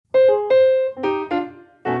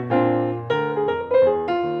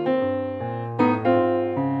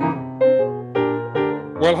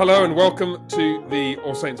Well, hello and welcome to the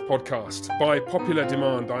All Saints podcast. By popular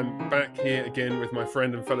demand, I'm back here again with my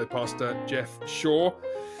friend and fellow pastor, Geoff Shaw.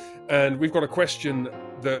 And we've got a question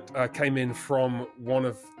that came in from one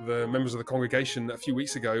of the members of the congregation a few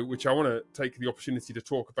weeks ago, which I want to take the opportunity to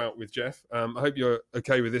talk about with Geoff. I hope you're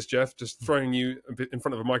okay with this, Geoff. Just throwing you a bit in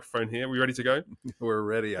front of a microphone here. Are we ready to go? We're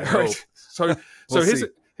ready, I hope. So We'll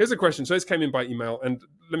here's a question. So this came in by email, and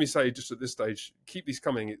let me say just at this stage, keep these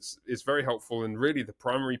coming. It's very helpful, and really the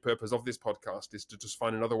primary purpose of this podcast is to just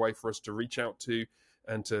find another way for us to reach out to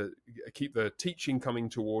and to keep the teaching coming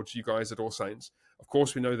towards you guys at All Saints. Of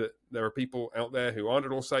course, we know that there are people out there who aren't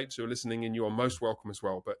at All Saints who are listening, and you are most welcome as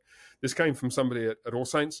well. But this came from somebody at All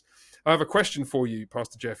Saints. I have a question for you,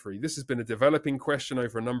 Pastor Jeffrey. This has been a developing question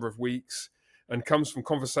over a number of weeks and comes from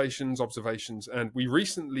conversations, observations. And we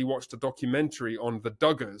recently watched a documentary on the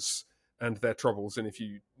Duggars and their troubles. And if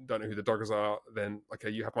you don't know who the Duggars are, then, okay,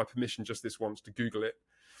 you have my permission just this once to Google it.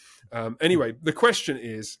 Anyway, the question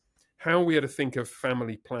is how we are to think of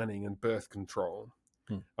family planning and birth control.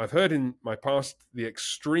 I've heard in my past the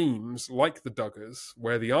extremes, like the Duggars,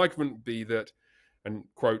 where the argument would be that, and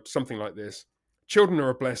quote, something like this: children are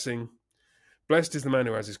a blessing. Blessed is the man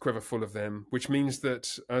who has his quiver full of them, which means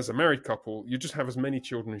that as a married couple, you just have as many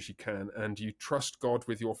children as you can, and you trust God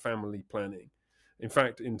with your family planning. In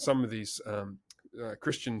fact, in some of these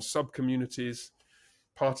Christian sub-communities,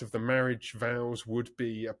 part of the marriage vows would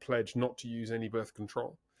be a pledge not to use any birth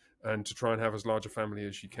control and to try and have as large a family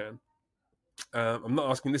as you can. I'm not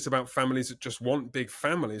asking this about families that just want big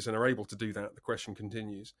families and are able to do that. The question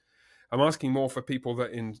continues. I'm asking more for people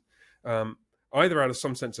that in either out of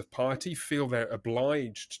some sense of piety feel they're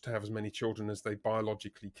obliged to have as many children as they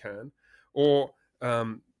biologically can, or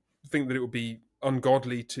think that it would be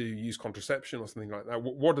ungodly to use contraception or something like that.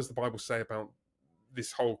 What does the Bible say about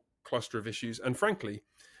this whole cluster of issues? And frankly,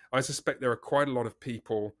 I suspect there are quite a lot of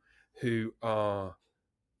people who are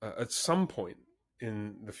at some point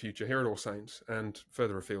in the future here at All Saints and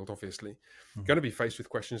further afield, obviously, going to be faced with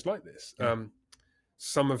questions like this. Yeah.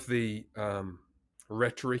 Some of the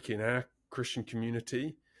rhetoric in our Christian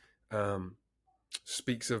community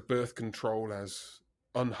speaks of birth control as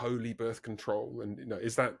unholy birth control, and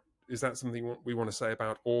is that something we want to say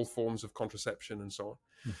about all forms of contraception and so on?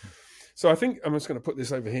 Mm-hmm. So I think I'm just going to put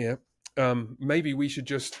this over here. Maybe we should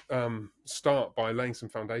just start by laying some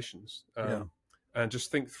foundations and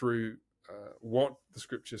just think through what the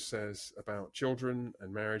scripture says about children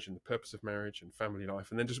and marriage and the purpose of marriage and family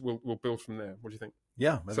life, and then just we'll build from there. What do you think?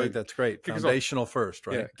 Yeah, I think that's great. Foundational first,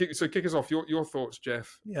 right? Yeah. So kick us off. Your thoughts,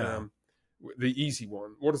 Geoff. Yeah. The easy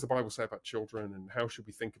one. What does the Bible say about children, and how should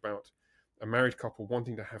we think about a married couple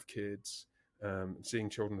wanting to have kids, seeing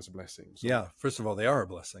children as a blessing? So, yeah. First of all, they are a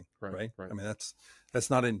blessing, right? I mean, that's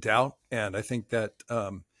not in doubt, and I think that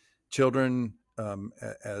children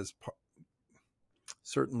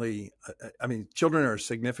certainly, I mean, children are a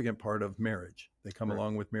significant part of marriage. They come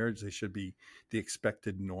along with marriage. They should be the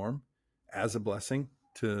expected norm as a blessing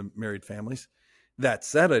to married families. That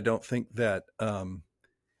said, I don't think that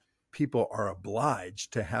people are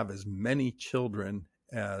obliged to have as many children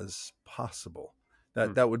as possible.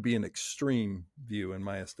 That would be an extreme view in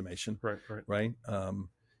my estimation. Right.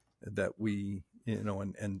 That we,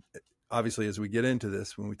 and obviously as we get into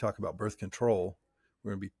this, when we talk about birth control,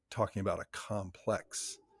 we're going to be talking about a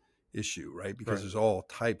complex issue, right? Because there's all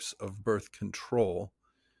types of birth control.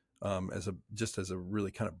 As a really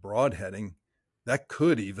kind of broad heading, that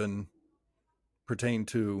could even pertain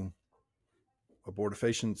to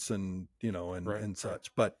abortifacients and and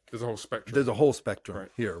such. But there's a whole spectrum. There's a whole spectrum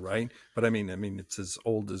here, right? But I mean, it's as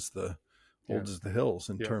old as the hills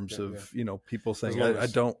in terms of people saying I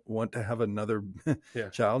don't want to have another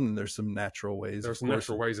child, and there's some natural ways. There's some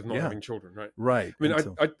natural ways of not having children, right? Right. I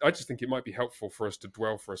mean, I just think it might be helpful for us to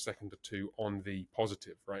dwell for a second or two on the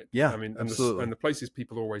positive, right? Yeah, I mean, absolutely. And the places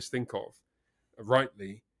people always think of,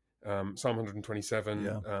 rightly, Psalm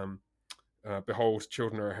 127. Behold,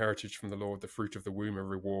 children are a heritage from the Lord, the fruit of the womb a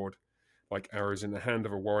reward. Like arrows in the hand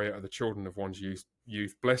of a warrior are the children of one's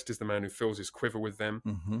youth. Blessed is the man who fills his quiver with them.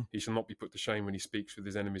 Mm-hmm. He shall not be put to shame when he speaks with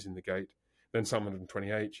his enemies in the gate. Then Psalm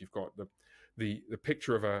 128, you've got the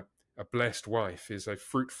picture of a blessed wife is a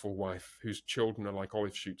fruitful wife whose children are like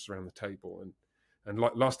olive shoots around the table. And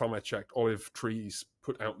like last time I checked, olive trees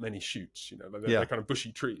put out many shoots. They're kind of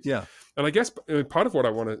bushy trees. Yeah. And I guess part of what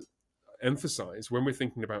I want to emphasize when we're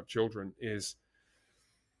thinking about children is,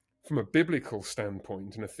 from a biblical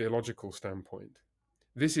standpoint and a theological standpoint,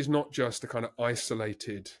 this is not just a kind of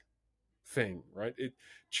isolated thing, right?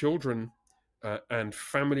 Children and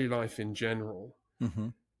family life in general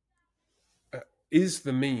is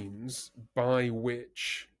the means by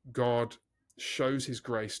which God shows his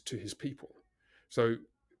grace to his people. So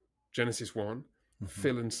Genesis 1,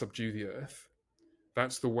 fill and subdue the earth.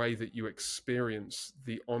 That's the way that you experience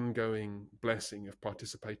the ongoing blessing of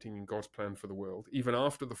participating in God's plan for the world. Even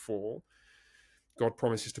after the fall, God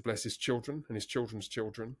promises to bless his children and his children's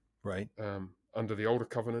children. Right. Under the older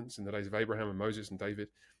covenants in the days of Abraham and Moses and David,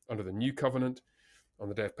 under the new covenant on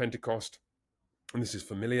the day of Pentecost. And this is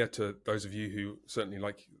familiar to those of you who, certainly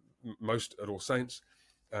like most at All Saints,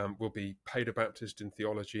 will be paedo Baptist in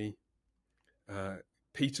theology.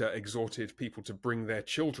 Peter exhorted people to bring their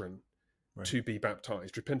children to be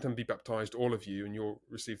baptized. Repent and be baptized, all of you, and you'll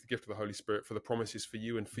receive the gift of the Holy Spirit, for the promises for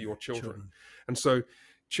you and for your children. And so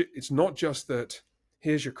it's not just that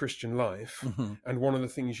here's your Christian life, and one of the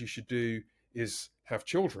things you should do is have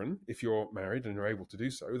children if you're married and you're able to do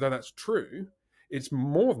so. Though that's true, it's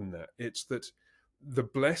more than that. It's that the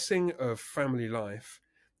blessing of family life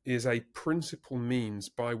is a principal means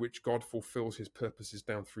by which God fulfills his purposes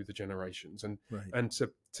down through the generations. And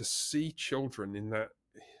to see children in that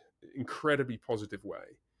incredibly positive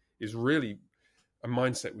way is really a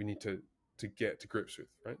mindset we need to get to grips with,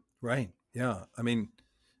 right? Right. Yeah. I mean,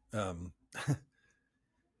 I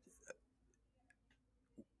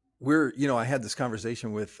had this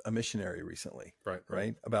conversation with a missionary recently,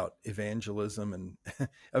 right? About evangelism and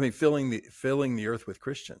I mean, filling the earth with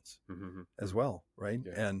Christians as well. Right.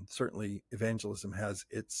 Yeah. And certainly evangelism has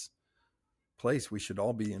its place. We should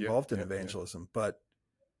all be involved in evangelism, but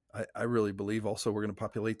I really believe also we're going to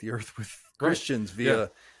populate the earth with Christians via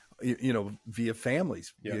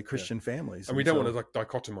families, via Christian families. And we don't want to like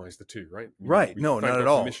dichotomize the two, right? Right. No, not at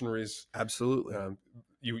all. Missionaries. Absolutely.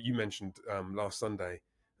 You mentioned last Sunday,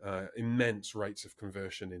 immense rates of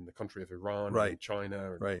conversion in the country of Iran and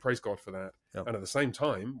China. And praise God for that. Yep. And at the same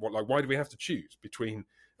time, why do we have to choose between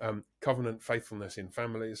covenant faithfulness in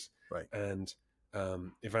families and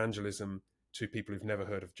evangelism to people who've never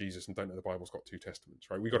heard of Jesus and don't know the Bible's got two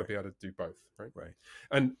testaments, right? We've got to be able to do both, right? Right.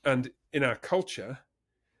 And in our culture,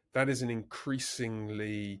 that is an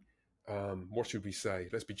increasingly, what should we say?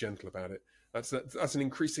 Let's be gentle about it. That's an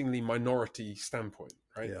increasingly minority standpoint,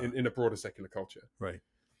 right? Yeah. In a broader secular culture. Right.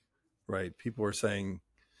 Right. People are saying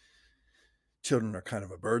children are kind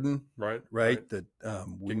of a burden, right? That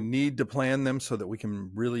we need to plan them so that we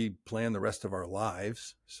can really plan the rest of our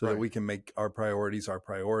lives, so that we can make our priorities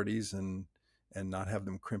and not have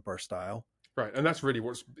them crimp our style. Right, and that's really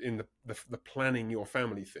what's in the planning your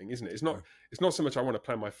family thing, isn't it? It's not so much I want to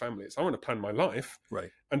plan my family; it's I want to plan my life,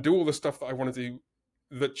 and do all the stuff that I want to do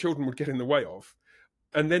that children would get in the way of,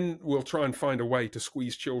 and then we'll try and find a way to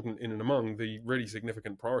squeeze children in and among the really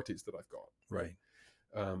significant priorities that I've got. Right,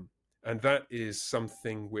 and that is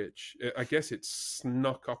something which I guess it's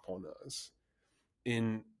snuck up on us,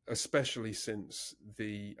 especially since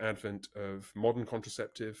the advent of modern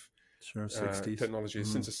contraceptive. 60s technology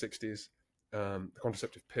since the 60s, the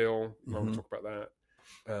contraceptive pill. I want to talk about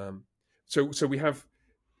that. So we have.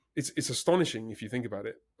 It's astonishing if you think about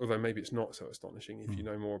it, although maybe it's not so astonishing if you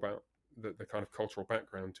know more about the kind of cultural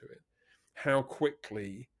background to it. How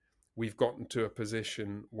quickly we've gotten to a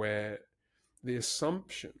position where the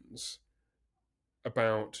assumptions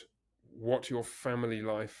about what your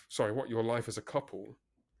life as a couple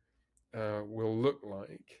will look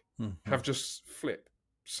like have just flipped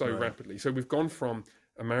so rapidly. So we've gone from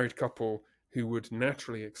a married couple who would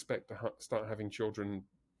naturally expect to start having children,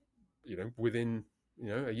 within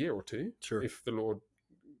a year or two, if the Lord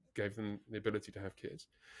gave them the ability to have kids,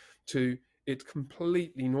 to it's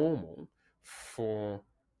completely normal for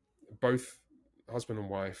both husband and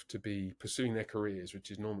wife to be pursuing their careers,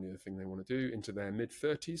 which is normally the thing they want to do, into their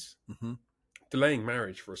mid-30s, delaying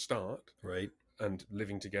marriage for a start, and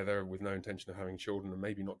living together with no intention of having children and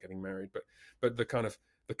maybe not getting married, but the kind of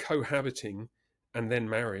the cohabiting and then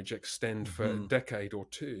marriage extend for a decade or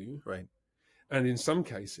two. Right. And in some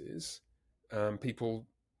cases, people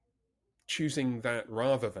choosing that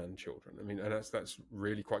rather than children. I mean, and that's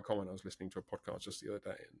really quite common. I was listening to a podcast just the other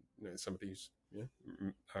day, and somebody's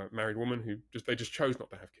a married woman who they just chose not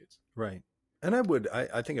to have kids. Right. And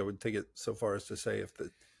I think I would take it so far as to say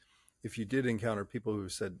if you did encounter people who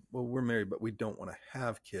said, well, we're married, but we don't want to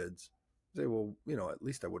have kids, say, well, at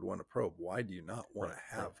least I would want to probe. Why do you not want to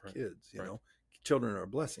have kids? You know, children are a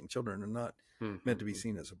blessing. Children are not meant to be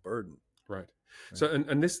seen as a burden. Right. So,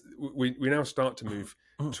 and this, we now start to move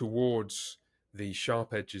towards the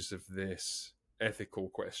sharp edges of this ethical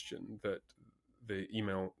question that the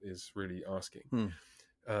email is really asking.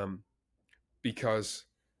 Because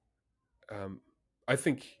I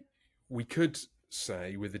think we could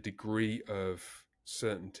say with a degree of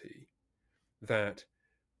certainty that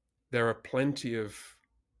there are plenty of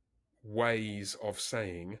ways of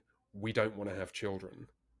saying we don't want to have children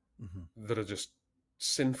Mm-hmm. that are just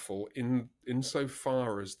sinful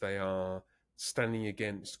insofar as they are standing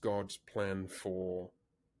against God's plan for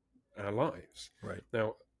our lives. Right.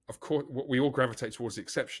 Now, of course, we all gravitate towards the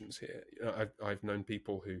exceptions here. I've known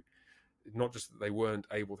people who, not just that they weren't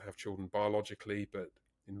able to have children biologically, but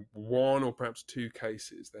in one or perhaps two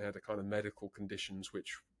cases, they had a kind of medical conditions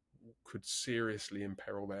which could seriously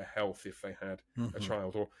imperil their health if they had a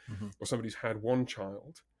child, or somebody who's had one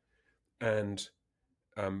child, and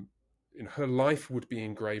her life would be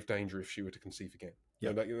in grave danger if she were to conceive again.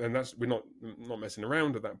 Yep. And that's, we're not messing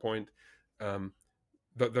around at that point.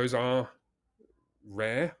 That those are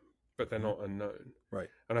rare, but they're not unknown. Right.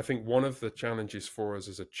 And I think one of the challenges for us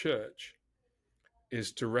as a church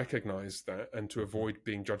is to recognize that and to avoid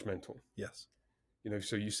being judgmental. Yes.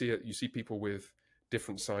 So you see people with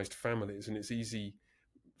different sized families, and it's easy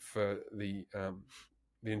for the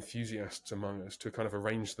enthusiasts among us to kind of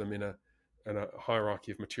arrange them in a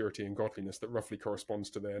hierarchy of maturity and godliness that roughly corresponds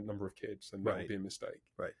to their number of kids, and that would be a mistake.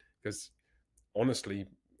 Right. Because honestly,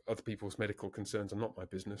 other people's medical concerns are not my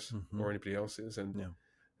business or anybody else's, and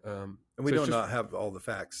we don't not have all the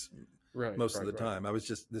facts most of the right. time.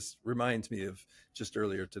 This reminds me of just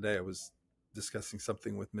earlier today, I was discussing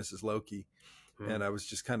something with Mrs. Loki, and I was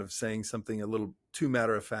just kind of saying something a little too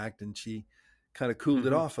matter of fact, and she kind of cooled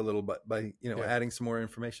it off a little bit by adding some more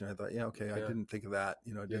information. I thought, I didn't think of that.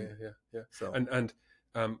 I didn't. Yeah. So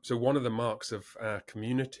so one of the marks of our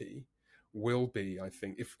community will be, I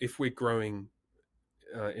think, if we're growing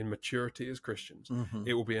in maturity as Christians,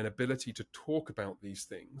 it will be an ability to talk about these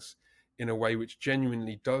things in a way which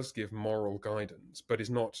genuinely does give moral guidance, but is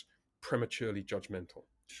not prematurely judgmental.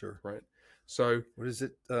 Sure. Right. So what is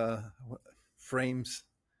it? Frames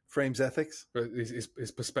ethics?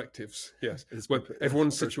 Is perspectives. Yes. Well,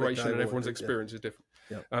 everyone's situation and everyone's experience is different.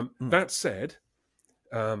 Yeah. That said,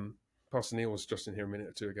 Pastor Neil was just in here a minute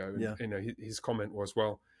or two ago, and his comment was,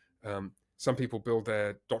 well, some people build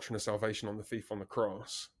their doctrine of salvation on the thief on the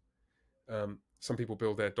cross. Some people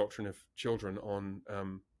build their doctrine of children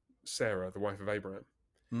on Sarah, the wife of Abraham.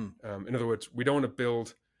 In other words, we don't want to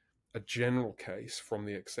build a general case from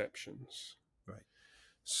the exceptions. Right.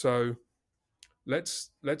 So let's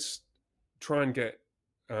try and get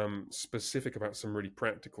specific about some really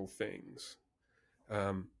practical things.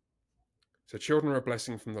 So children are a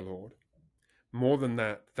blessing from the Lord. More than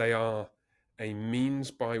that, they are a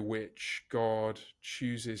means by which God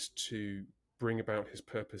chooses to bring about his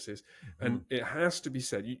purposes. And it has to be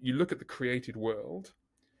said, you look at the created world,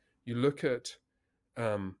 you look at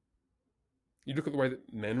the way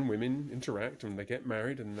that men and women interact, and they get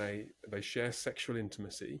married and they share sexual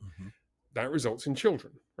intimacy. That results in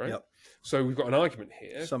children, right? Yep. So we've got an argument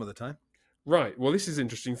here. Some of the time. Right. Well, this is an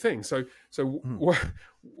interesting thing. So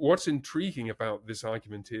what's intriguing about this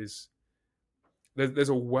argument is there's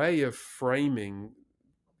a way of framing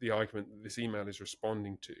the argument that this email is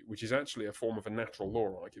responding to, which is actually a form of a natural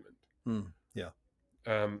law argument.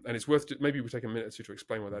 And it's worth maybe we take a minute or two to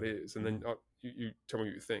explain what that is, and then you tell me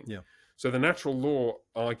what you think. Yeah. So the natural law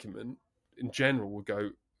argument in general will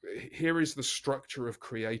go, here is the structure of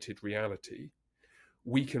created reality.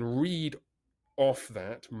 We can read off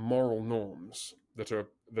that moral norms that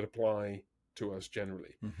apply to us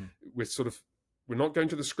generally. We're not going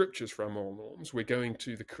to the scriptures for our moral norms. We're going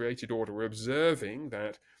to the created order. We're observing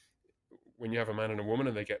that when you have a man and a woman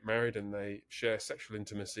and they get married and they share sexual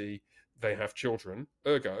intimacy, they have children.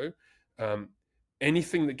 Ergo,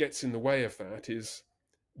 anything that gets in the way of that is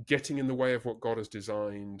getting in the way of what God has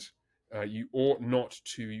designed. You ought not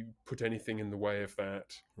to put anything in the way of that.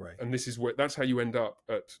 Right. And that's how you end up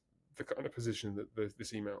at the kind of position that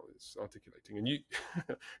this email is articulating. And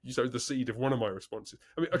you sowed the seed of one of my responses.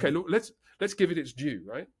 I mean, okay, look, let's give it its due,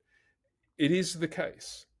 right? It is the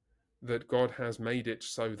case that God has made it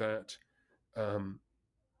so that a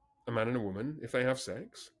man and a woman, if they have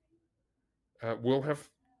sex, will have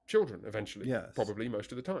children eventually. Yes. Probably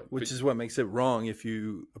most of the time. Which is what makes it wrong if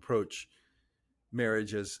you approach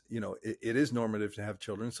marriage as, it is normative to have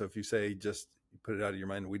children. So if you say, just put it out of your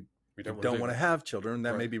mind, we don't want to have children,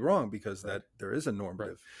 that may be wrong, because that there is a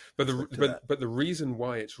normative. Right. But the reason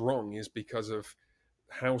why it's wrong is because of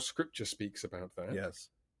how Scripture speaks about that. Yes.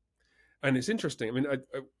 And it's interesting. I mean, at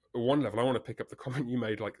one level, I want to pick up the comment you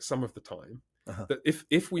made, like some of the time, that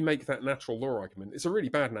if we make that natural law argument, it's a really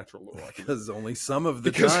bad natural law argument. Because only some of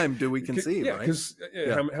the time do we conceive, right? Because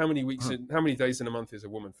how many weeks, how many days in a month is a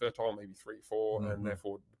woman fertile? Maybe 3, 4, and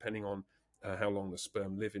therefore, depending on how long the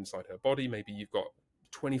sperm live inside her body, maybe you've got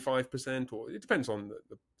 25%, or it depends on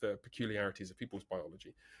the peculiarities of people's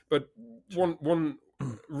biology. But one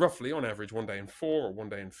roughly on average 1 day in 4 or 1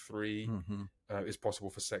 day in 3 Mm-hmm. is possible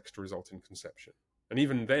for sex to result in conception. And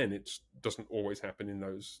even then, it doesn't always happen in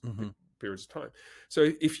those Mm-hmm. periods of time.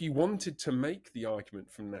 So if you wanted to make the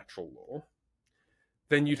argument from natural law,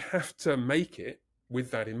 then you'd have to make it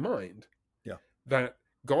with that in mind. Yeah. That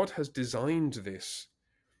God has designed this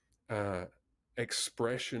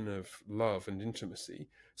expression of love and intimacy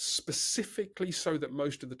specifically so that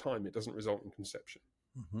most of the time it doesn't result in conception.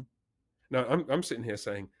 Mm-hmm. Now, I'm sitting here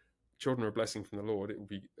saying children are a blessing from the Lord. It would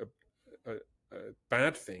be a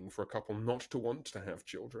bad thing for a couple not to want to have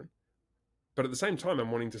children. But at the same time,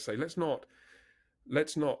 I'm wanting to say, let's not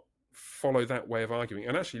follow that way of arguing.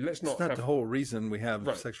 And actually, let's not It's not have the whole reason we have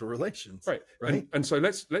Right. sexual relations. right. Right. And so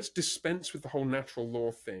let's dispense with the whole natural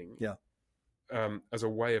law thing. Yeah. As a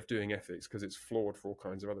way of doing ethics, because it's flawed for all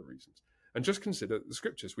kinds of other reasons. And just consider the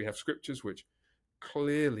scriptures. We have scriptures which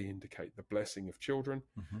clearly indicate the blessing of children.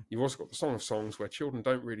 Mm-hmm. You've also got the Song of Songs, where children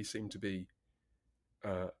don't really seem to be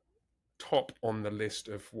top on the list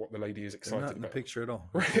of what the lady is excited They're not in the about. picture at all.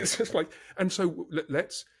 Right? It's just like, and so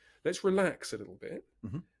let's relax a little bit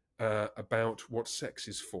Mm-hmm. About what sex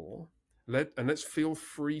is for. Let's feel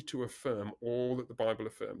free to affirm all that the Bible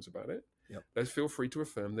affirms about it. Yep. Let's feel free to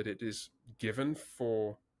affirm that it is given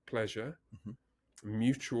for pleasure, Mm-hmm.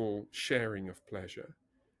 mutual sharing of pleasure,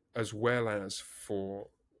 as well as for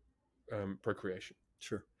procreation.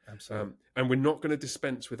 Sure. Absolutely. And we're not going to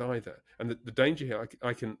dispense with either. And the danger here,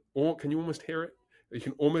 can you almost hear it? You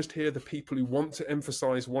can almost hear the people who want to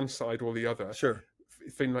emphasize one side or the other, Sure.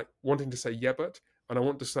 feeling like wanting to say, yeah, but, and I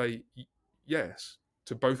want to say yes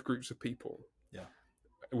to both groups of people. Yeah.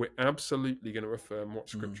 We're absolutely going to affirm what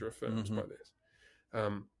Scripture affirms by this.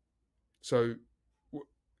 So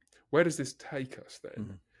where does this take us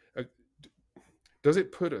then? Does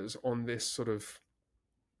it put us on this sort of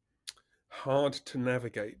hard to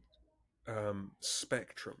navigate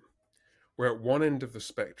spectrum, where at one end of the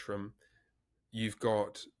spectrum you've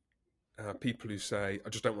got people who say, I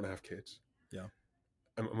just don't want to have kids. Yeah.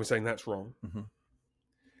 And we're saying that's wrong. Mm-hmm.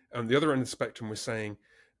 And the other end of the spectrum, we're saying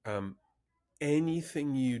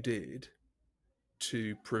anything you did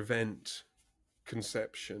to prevent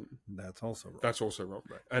conception, That's also wrong.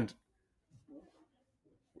 Right. And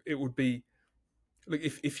it would be like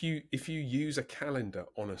if you use a calendar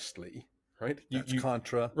honestly, right? That's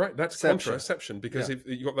contra. Right, that's contraception, because if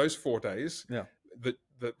you've got those 4 days,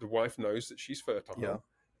 that the wife knows that she's fertile,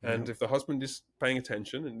 and if the husband is paying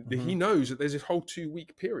attention, and he knows that there's this whole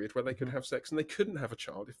 2-week period where they could have sex and they couldn't have a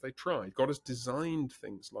child if they tried. God has designed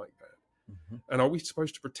things like that, and are we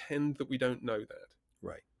supposed to pretend that we don't know that?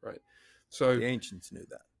 Right. So the ancients knew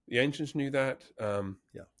that.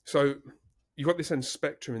 So you've got this end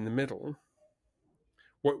spectrum in the middle.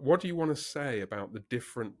 What do you want to say about the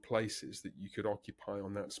different places that you could occupy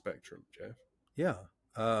on that spectrum, Geoff? Yeah.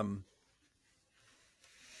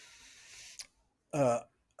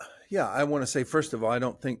 I want to say, first of all, I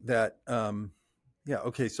don't think that,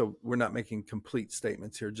 okay, so we're not making complete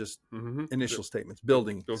statements here, just initial statements,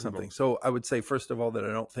 building something. Blocks. So I would say, first of all, that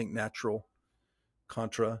I don't think natural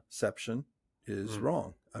contraception is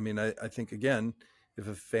wrong. I mean, I think, again, if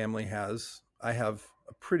a family I have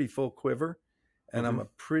a pretty full quiver, and I'm a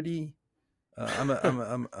pretty,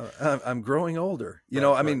 I'm growing older. You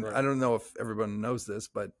know, I mean, I don't know if everyone knows this,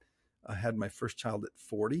 but I had my first child at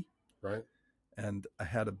 40. Right. And I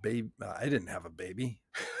had a baby. I didn't have a baby.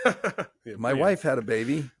 My wife had a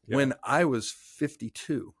baby when I was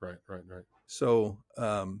 52. Right. So,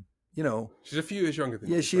 she's a few years younger than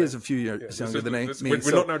you. Yeah, she is a few years younger than me.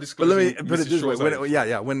 We're not now disclosing. But let me put it this way.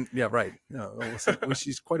 Right. Well,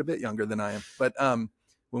 she's quite a bit younger than I am. But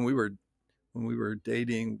when we were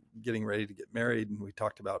dating, getting ready to get married, and we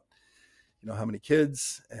talked about, how many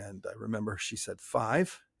kids, and I remember she said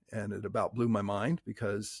 5, and it about blew my mind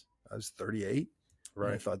because I was 38.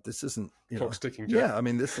 Right. I thought, this isn't, clock ticking, Geoff. Yeah, I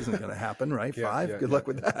mean, this isn't going to happen, right? 5. Good luck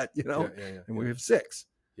with that, And we have 6.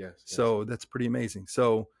 Yes. So that's pretty amazing.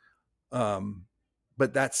 So,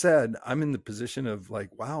 but that said, I'm in the position of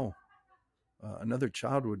like, wow, another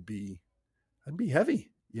child I'd be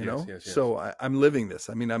heavy, Yes. So I'm living this.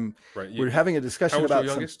 I mean, we're having a discussion about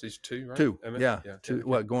your youngest is 2, right? 2. Emma? 2.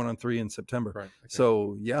 Well, going on 3 in September. Right. Okay.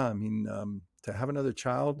 So I mean, to have another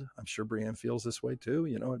child, I'm sure Brianne feels this way too.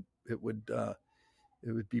 It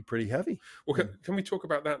would be pretty heavy. Well, can we talk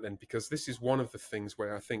about that then? Because this is one of the things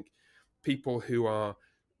where I think people who are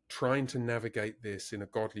trying to navigate this in a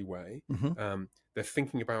godly way, they're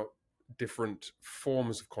thinking about different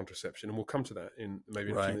forms of contraception, and we'll come to that in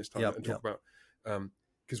maybe in a few minutes' time and talk about,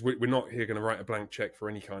 because we're not here going to write a blank check for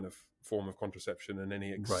any kind of form of contraception and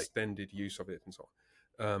any extended use of it and so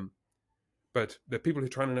on. But there are people who are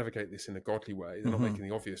trying to navigate this in a godly way. They're not Mhm. making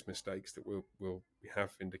the obvious mistakes that we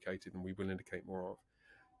have indicated and we will indicate more of.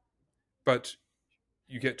 But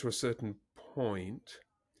you get to a certain point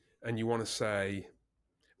and you want to say,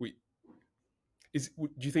 do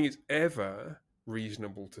you think it's ever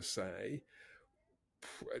reasonable to say,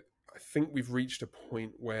 I think we've reached a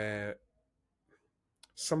point where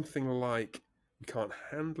something like we can't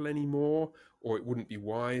handle anymore, or it wouldn't be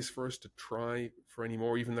wise for us to try for any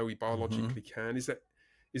more, even though we biologically can? Is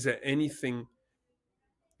there anything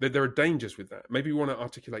that there are dangers with that? Maybe we want to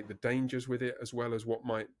articulate the dangers with it as well as what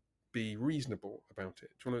might be reasonable about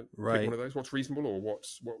it. Do you want to pick one Right. of those? What's reasonable, or what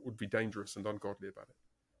would be dangerous and ungodly about it?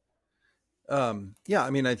 Yeah, I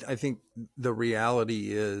mean, I think the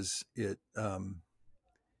reality is you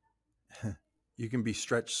can be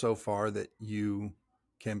stretched so far that you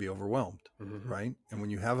can be overwhelmed, Mm-hmm. right? And when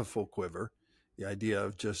you have a full quiver, the idea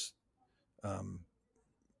of just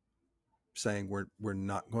saying we're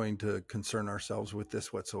not going to concern ourselves with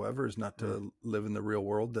this whatsoever is not to live in the real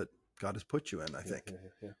world that God has put you in, I think.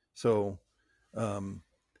 Yeah. So,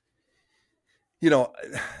 you know,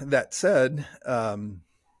 that said,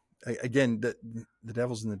 again, the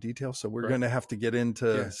devil's in the details. So we're going to have to get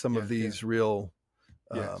into some of these real,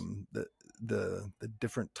 the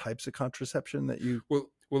different types of contraception that you.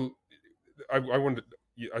 Well, I wondered.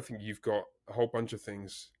 I think you've got a whole bunch of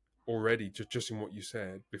things already, just in what you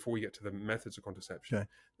said. Before we get to the methods of contraception,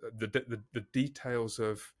 the details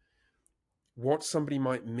of what somebody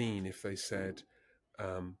might mean if they said,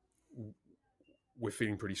 "We're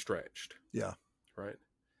feeling pretty stretched." Yeah. Right.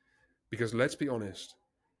 Because let's be honest,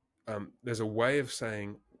 there's a way of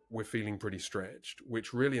saying we're feeling pretty stretched,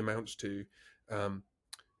 which really amounts to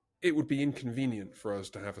it would be inconvenient for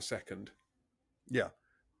us to have a second. Yeah.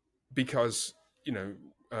 Because,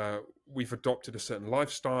 we've adopted a certain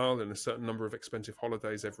lifestyle and a certain number of expensive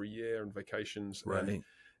holidays every year and vacations. Right.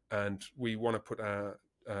 And we want to put our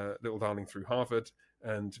little darling through Harvard,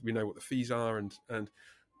 and we know what the fees are. And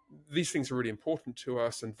these things are really important to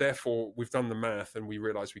us. And therefore, we've done the math and we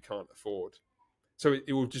realize we can't afford. So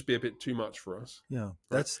it will just be a bit too much for us. Yeah. Right?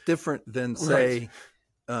 That's different than, say,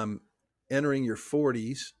 entering your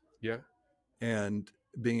 40s. Yeah. And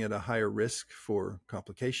being at a higher risk for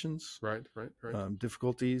complications, right.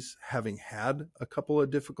 Difficulties, having had a couple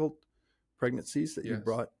of difficult pregnancies that you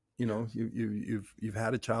brought, you've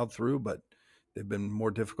had a child through, but they've been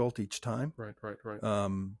more difficult each time. Right.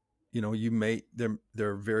 There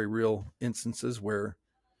are very real instances where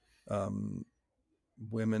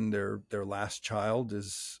women, their last child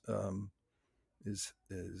is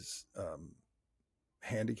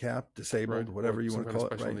handicapped, disabled, whatever you want to call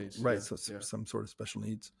it, right? Needs. Right. So some sort of special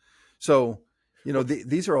needs. So,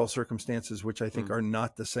 these are all circumstances which I think are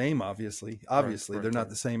not the same. Obviously, they're not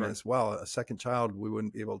the same as, well, a second child, we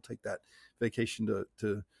wouldn't be able to take that vacation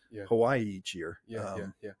to Hawaii each year.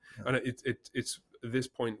 And it's this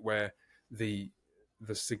point where the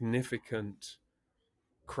significant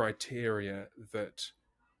criteria that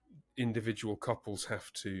individual couples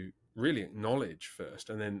have to really acknowledge first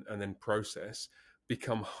and then process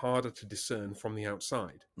become harder to discern from the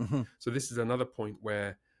outside. Mm-hmm. So this is another point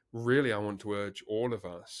where really I want to urge all of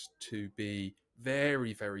us to be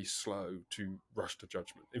very, very slow to rush to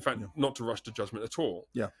judgment. In fact, not to rush to judgment at all.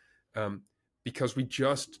 Because we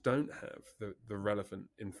just don't have the relevant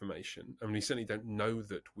information, and we certainly don't know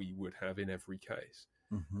that we would have in every case.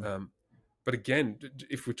 Mm-hmm. But again,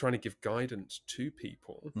 if we're trying to give guidance to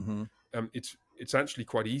people, it's actually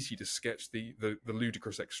quite easy to sketch the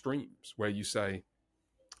ludicrous extremes where you say,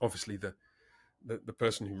 obviously the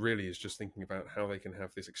person who really is just thinking about how they can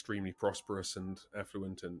have this extremely prosperous and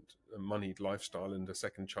affluent and moneyed lifestyle, and a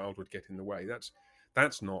second child would get in the way.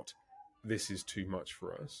 That's not, this is too much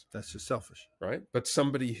for us. That's just selfish. Right? But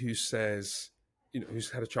somebody who says, who's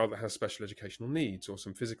had a child that has special educational needs or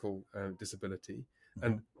some physical disability,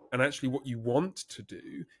 and actually what you want to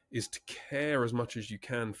do is to care as much as you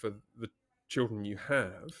can for the children you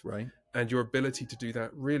have. Right. And your ability to do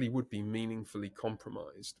that really would be meaningfully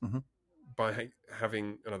compromised by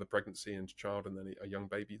having another pregnancy and child and then a young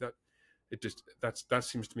baby. That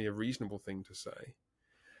seems to me a reasonable thing to say.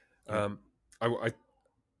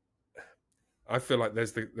 I feel like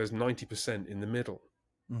there's 90% in the middle,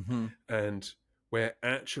 and where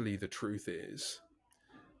actually the truth is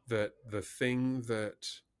that the thing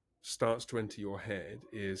that starts to enter your head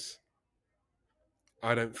is,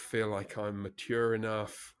 I don't feel like I'm mature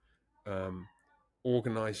enough,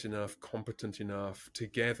 organized enough, competent enough,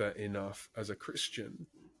 together enough as a Christian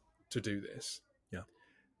to do this. Yeah.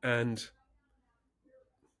 And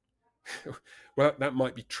well, that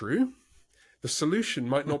might be true. The solution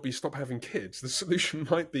might not be stop having kids. The solution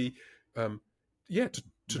might be yeah,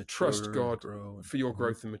 to trust Mature, God grow. for your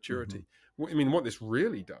growth and maturity. I mean, what this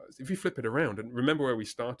really does, if you flip it around, and remember where we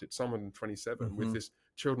started, Psalm 127, with this,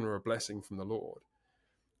 children are a blessing from the Lord.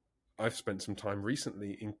 I've spent some time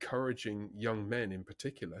recently encouraging young men in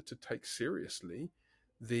particular to take seriously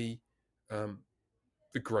the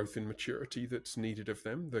growth in maturity that's needed of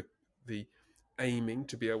them, the aiming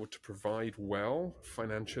to be able to provide well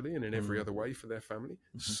financially and in every other way for their family,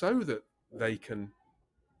 so that they can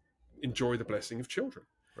enjoy the blessing of children,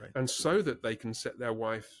 Right. and so that they can set their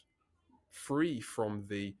wife free from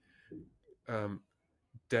the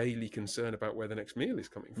daily concern about where the next meal is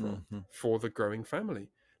coming from for the growing family.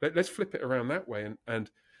 Let's flip it around that way, and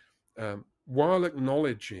while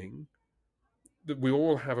acknowledging that we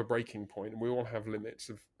all have a breaking point and we all have limits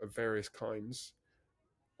of various kinds,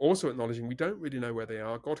 also acknowledging we don't really know where they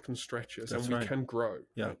are. God can stretch us. That's and we right. can grow.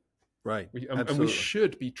 Yeah. Right. And we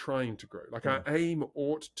should be trying to grow. Like, our aim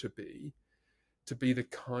ought to be the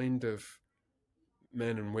kind of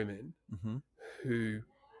men and women who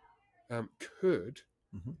could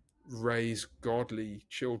raise godly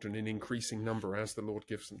children in increasing number as the Lord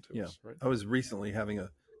gives them to us. Right? I was recently having a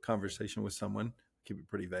conversation with someone, keep it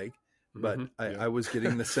pretty vague, but I was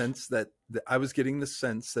getting the sense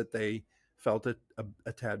that they felt a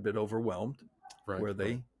tad bit overwhelmed, where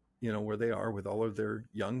they, where they are with all of their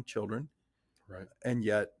young children. Right. And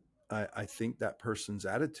yet I think that person's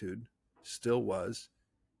attitude still was,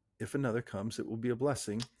 if another comes, it will be a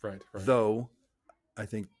blessing. Right. Though I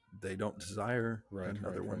think they don't desire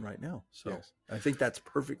another one right now. So I think that's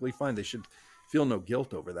perfectly fine. They should feel no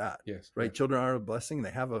guilt over that. Yes. Right. Children are a blessing.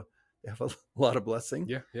 They have a lot of blessing.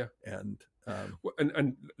 Yeah.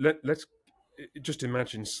 And let's just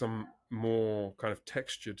imagine some more kind of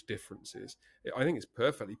textured differences. I think it's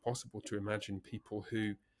perfectly possible to imagine people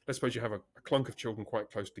who, let's suppose you have a clunk of children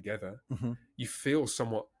quite close together. You feel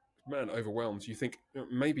somewhat, overwhelmed. You think,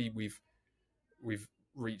 maybe we've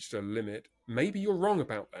reached a limit. Maybe you're wrong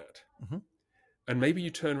about that. And maybe you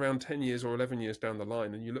turn around 10 years or 11 years down the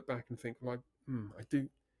line and you look back and think, like,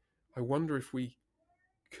 I wonder if we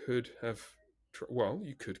could have,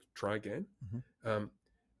 you could try again.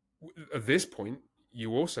 At this point,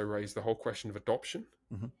 you also raise the whole question of adoption.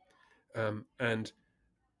 And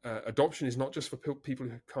adoption is not just for people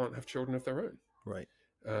who can't have children of their own. Right.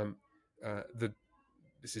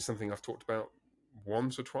 This is something I've talked about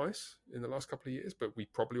once or twice in the last couple of years, but we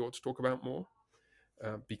probably ought to talk about more,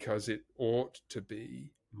 because it ought to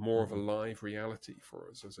be more of a live reality for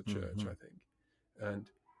us as a church, I think. And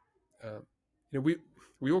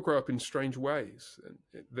we all grow up in strange ways,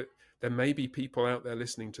 and there may be people out there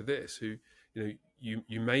listening to this who,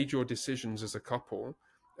 you made your decisions as a couple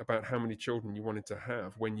about how many children you wanted to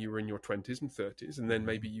have when you were in your 20s and 30s, and then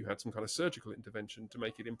maybe you had some kind of surgical intervention to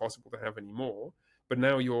make it impossible to have any more. But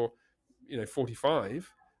now you're 45,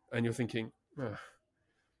 and you're thinking,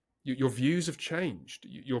 your views have changed.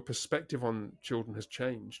 Your perspective on children has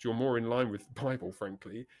changed. You're more in line with the Bible,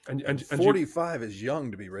 frankly. And 45 is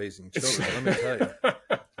young to be raising children. Let me tell you.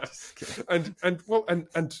 Just kidding.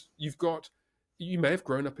 And you may have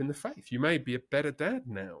grown up in the faith. You may be a better dad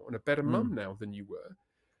now and a better mum now than you were,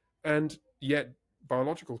 and yet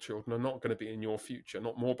biological children are not going to be in your future.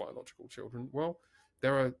 Not more biological children. Well,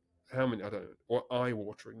 there are how many? I don't know. Or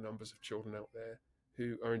eye-watering numbers of children out there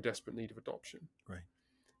who are in desperate need of adoption. Right.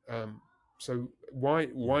 So why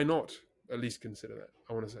not at least consider that?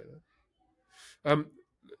 I want to say that.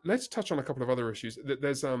 Let's touch on a couple of other issues.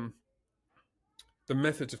 There's the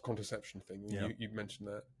methods of contraception thing. You mentioned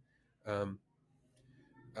that.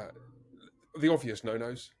 The obvious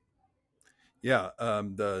no-nos. Yeah.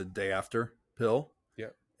 The day after pill.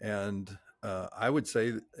 Yeah. And I would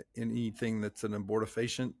say anything that's an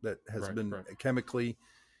abortifacient that has been chemically,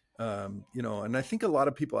 and I think a lot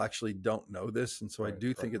of people actually don't know this. And so I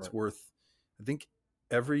do think it's worth, I think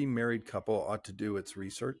every married couple ought to do its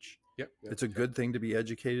research. It's a good thing to be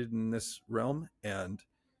educated in this realm. And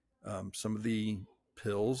some of the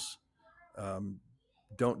pills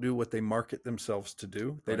don't do what they market themselves to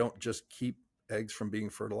do. They don't just keep eggs from being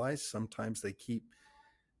fertilized. Sometimes they keep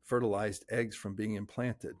fertilized eggs from being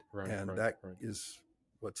implanted. That is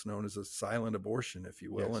what's known as a silent abortion, if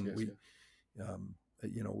you will.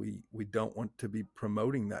 We don't want to be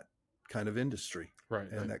promoting that kind of industry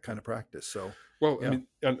and that kind of practice. So, I mean,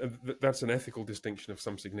 and that's an ethical distinction of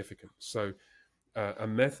some significance. So, a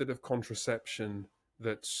method of contraception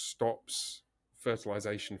that stops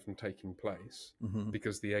fertilization from taking place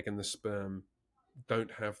because the egg and the sperm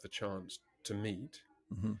don't have the chance to meet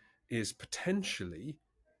is potentially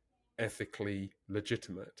ethically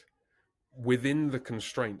legitimate. within the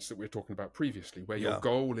constraints that we were talking about previously, where your Yeah.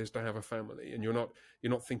 goal is to have a family, and you're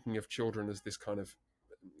not thinking of children as this kind of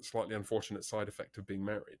slightly unfortunate side effect of being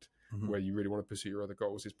married, Mhm. where you really want to pursue your other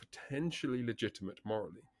goals, is potentially legitimate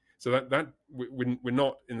morally. So that we're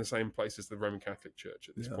not in the same place as the Roman Catholic Church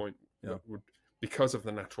at this Yeah. point, Yeah. would, because of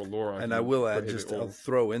the natural law argument. And I will add, prohibit just all. I'll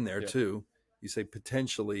throw in there Yeah. too. You say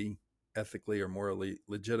potentially ethically or morally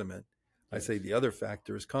legitimate. I Yes. say the other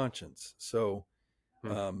factor is conscience. So,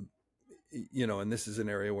 Hmm. and this is an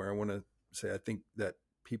area where I want to say I think that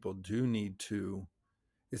people do need to.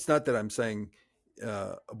 It's not that I'm saying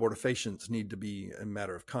abortifacients need to be a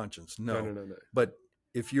matter of conscience. No. No. But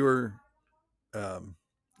if you're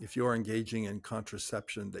engaging in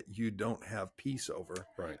contraception that you don't have peace over,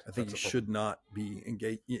 Right. I think That's you a should not be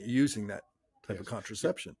using that type of Yes.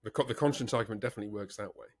 contraception. The conscience argument definitely works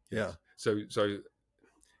that way. Yes. Yeah. So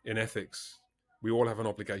in ethics, we all have an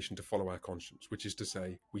obligation to follow our conscience, which is to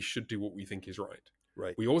say, we should do what we think is right.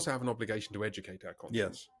 Right. We also have an obligation to educate our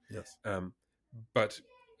conscience. Yes. But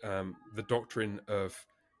the doctrine of,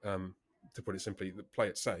 to put it simply, play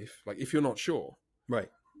it safe. Like if you're not sure,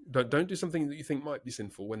 Right. don't do something that you think might be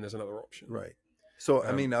sinful when there's another option. Right. So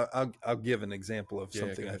I mean, I'll give an example of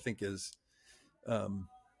something go I ahead. think is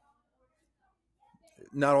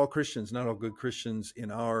not all Christians, not all good Christians in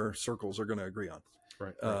our circles are going to agree on.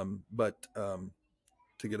 Right. But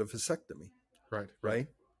to get a vasectomy, Right.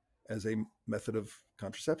 as a method of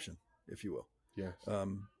contraception, if you will. Yes.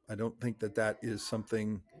 I don't think that is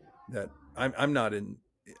something that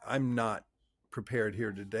I'm not prepared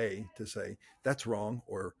here today to say that's wrong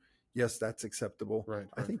or yes, that's acceptable. Right.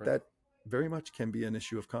 I think that very much can be an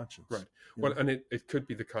issue of conscience. Right. Well, and it could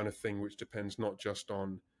be the kind of thing which depends not just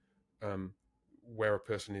on where a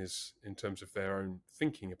person is in terms of their own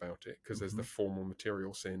thinking about it, because there's the formal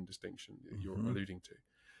material sin distinction that you're alluding to,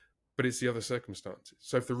 but it's the other circumstances.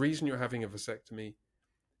 So if the reason you're having a vasectomy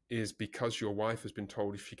is because your wife has been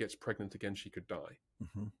told if she gets pregnant again she could die,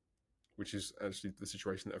 which is actually the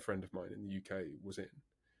situation that a friend of mine in the UK was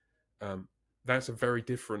in, that's a very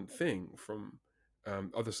different thing from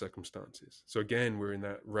other circumstances. So again, we're in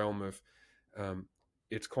that realm of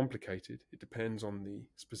it's complicated. It depends on the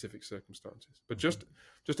specific circumstances. But just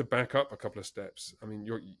to back up a couple of steps, I mean,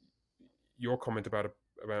 your comment about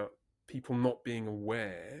people not being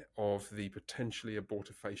aware of the potentially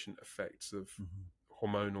abortifacient effects of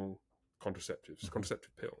hormonal contraceptives,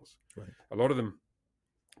 contraceptive pills. Right. A lot of them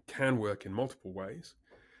can work in multiple ways,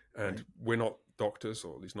 and we're not doctors,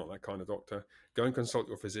 or at least not that kind of doctor. Go and consult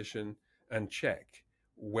your physician and check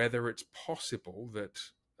whether it's possible that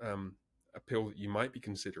a pill that you might be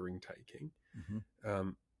considering taking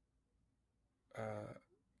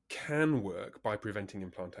can work by preventing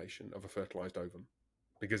implantation of a fertilized ovum.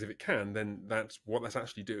 Because if it can, then what that's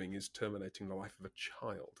actually doing is terminating the life of a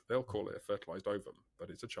child. They'll call it a fertilized ovum, but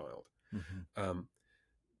it's a child.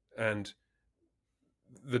 And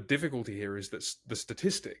the difficulty here is that the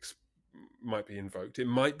statistics might be invoked. It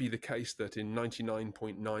might be the case that in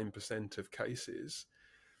 99.9% of cases,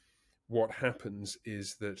 what happens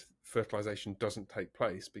is that fertilization doesn't take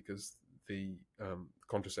place because the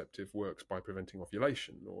contraceptive works by preventing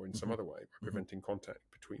ovulation, or in some other way by preventing contact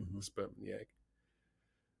between the sperm and the egg.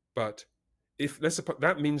 But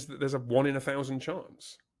that means that there's a 1 in 1,000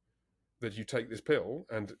 chance that you take this pill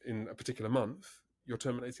and in a particular month you're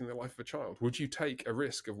terminating the life of a child. Would you take a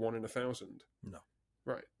risk of 1 in 1,000? No.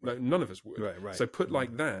 Right. No, none of us would. Right. So put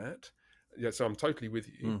like that, so I'm totally with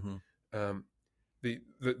you.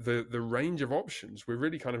 The range of options we're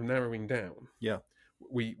really kind of narrowing down. Yeah.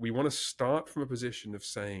 We want to start from a position of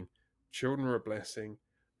saying children are a blessing,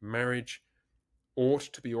 marriage ought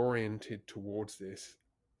to be oriented towards this.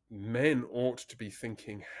 Men ought to be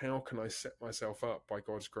thinking, how can I set myself up by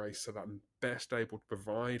God's grace so that I'm best able to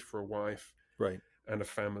provide for a wife and a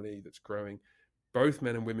family that's growing? Both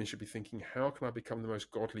men and women should be thinking, how can I become the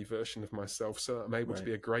most godly version of myself so that I'm able to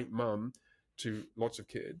be a great mum to lots of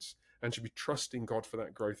kids, and should be trusting God for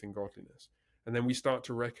that growth in godliness. And then we start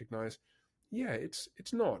to recognize,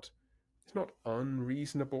 it's not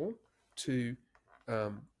unreasonable to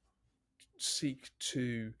seek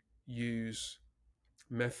to use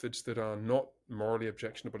methods that are not morally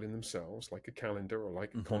objectionable in themselves, like a calendar or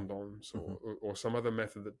like condoms or some other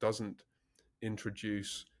method that doesn't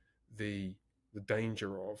introduce the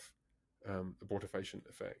danger of abortifacient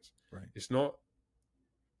effects. Right. It's not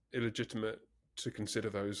illegitimate to consider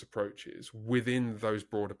those approaches within those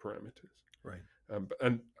broader parameters. Right.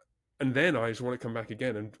 And then I just want to come back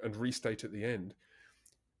again and restate at the end,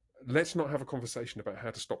 let's not have a conversation about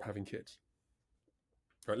how to stop having kids.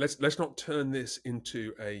 Right? Let's not turn this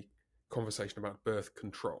into a conversation about birth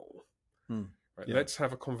control. Right? Yeah. Let's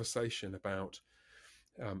have a conversation about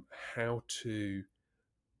how to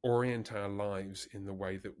orient our lives in the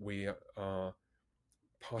way that we are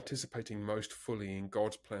participating most fully in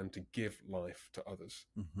God's plan to give life to others.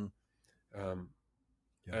 Mm-hmm.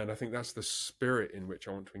 Yeah. And I think that's the spirit in which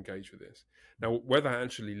I want to engage with this. Now, where that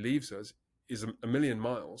actually leaves us is a million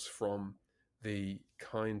miles from the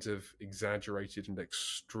kinds of exaggerated and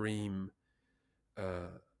extreme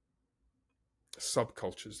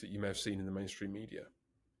subcultures that you may have seen in the mainstream media,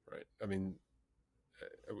 right? I mean,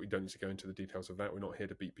 we don't need to go into the details of that. We're not here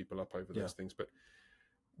to beat people up over those things, but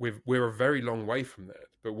we're a very long way from that.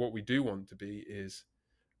 But what we do want to be is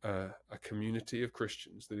a community of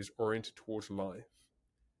Christians that is oriented towards life.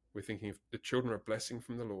 We're thinking of the children are a blessing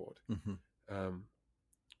from the Lord,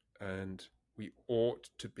 and we ought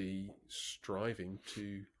to be striving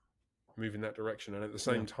to move in that direction. And at the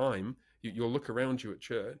same time, you'll look around you at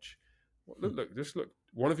church. Just look.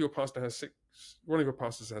 One of your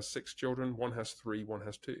pastors has 6 children. One has 3. One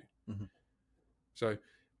has 2. So,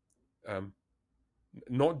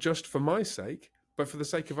 not just for my sake, but for the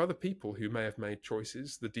sake of other people who may have made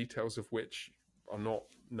choices, the details of which are not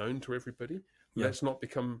known to everybody. Let's not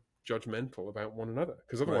become judgmental about one another,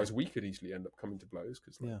 because otherwise we could easily end up coming to blows.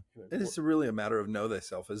 Because it's really a matter of know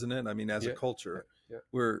thyself, isn't it? I mean, as a culture,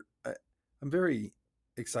 I'm very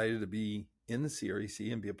excited to be in the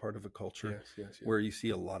CREC and be a part of a culture where you see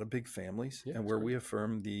a lot of big families and where we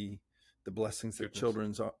affirm the blessings that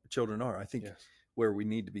children are. I think where we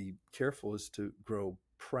need to be careful is to grow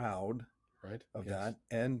proud of that,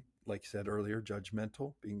 and like you said earlier,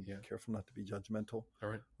 judgmental, being careful not to be judgmental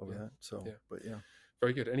over that. So, but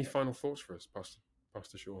very good. Any final thoughts for us,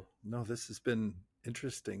 Pastor Shaw? No, this has been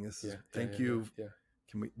interesting. Thank you.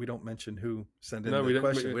 Can we don't mention who sent in the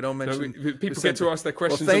question. We don't mention people get to ask their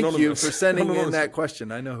questions. Well, thank anonymous. you for sending in that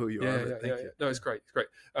question. I know who you are. Thank you. No, it's great. It's great.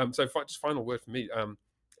 So just final word for me.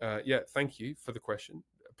 Thank you for the question.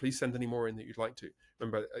 Please send any more in that you'd like to.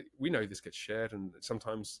 Remember, we know this gets shared, and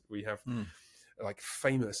sometimes we have like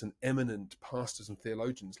famous and eminent pastors and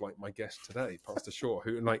theologians, like my guest today, Pastor Shaw,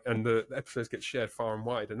 and the episodes get shared far and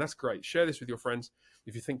wide, and that's great. Share this with your friends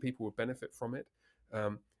if you think people will benefit from it.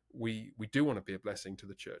 We do want to be a blessing to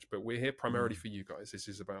the church, but we're here primarily for you guys. This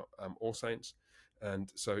is about All Saints.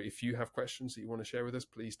 And so if you have questions that you want to share with us,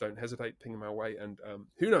 please don't hesitate, ping them our way. And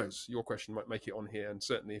who knows, your question might make it on here. And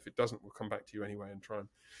certainly if it doesn't, we'll come back to you anyway and try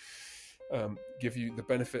and give you the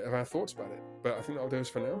benefit of our thoughts about it. But I think that'll do us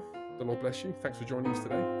for now. The Lord bless you. Thanks for joining us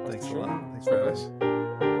today. Thanks a lot. Thanks for this.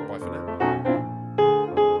 Bye for now.